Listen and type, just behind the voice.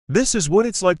This is what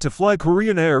it's like to fly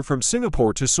Korean Air from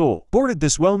Singapore to Seoul. Boarded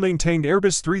this well-maintained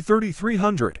Airbus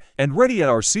 330-300, and ready at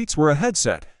our seats were a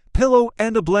headset, pillow,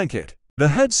 and a blanket. The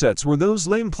headsets were those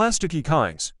lame plasticky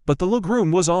kinds, but the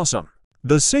legroom was awesome.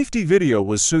 The safety video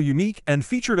was so unique and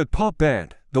featured a pop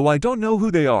band, though I don't know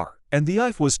who they are, and the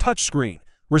IF was touchscreen,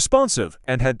 responsive,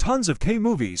 and had tons of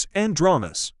K-movies and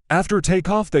dramas. After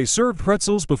takeoff they served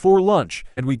pretzels before lunch,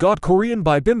 and we got Korean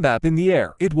bibimbap in the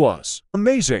air. It was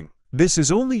amazing. This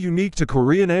is only unique to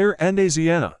Korean Air and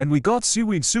Asiana, and we got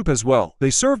seaweed soup as well. They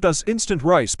served us instant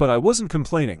rice, but I wasn't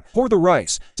complaining. Pour the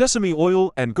rice, sesame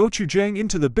oil, and gochujang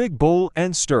into the big bowl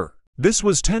and stir. This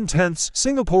was 10/10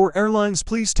 Singapore Airlines.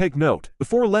 Please take note.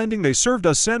 Before landing they served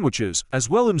us sandwiches as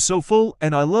well. I'm so full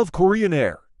and I love Korean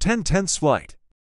Air. 10/10 flight.